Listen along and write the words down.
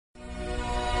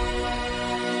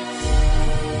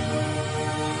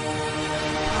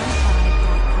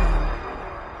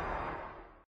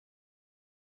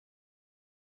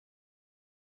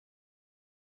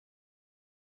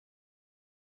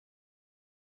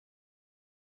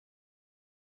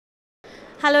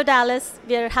Hello Dallas,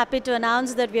 we are happy to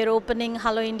announce that we are opening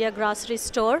Hello India grocery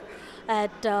store at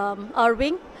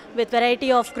Irving with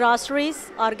variety of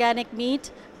groceries, organic meat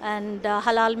and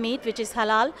halal meat, which is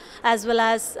halal, as well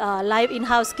as live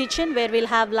in-house kitchen where we'll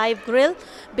have live grill,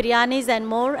 biryanis and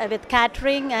more with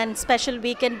catering and special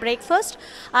weekend breakfast.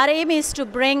 Our aim is to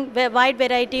bring a wide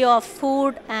variety of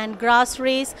food and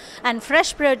groceries and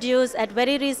fresh produce at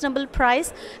very reasonable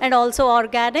price and also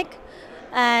organic.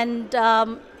 And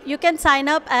you can sign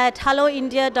up at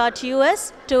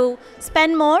helloindia.us to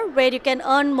spend more, where you can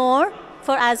earn more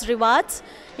for as rewards,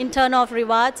 in turn of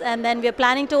rewards. And then we're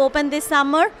planning to open this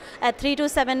summer at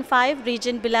 3275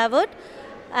 Regent Boulevard.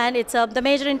 And it's the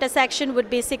major intersection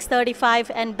would be 635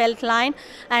 and Beltline.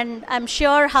 And I'm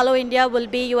sure Hello India will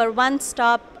be your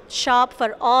one-stop shop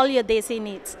for all your desi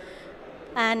needs.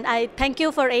 And I thank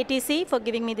you for ATC for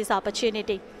giving me this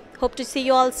opportunity. Hope to see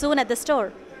you all soon at the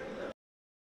store.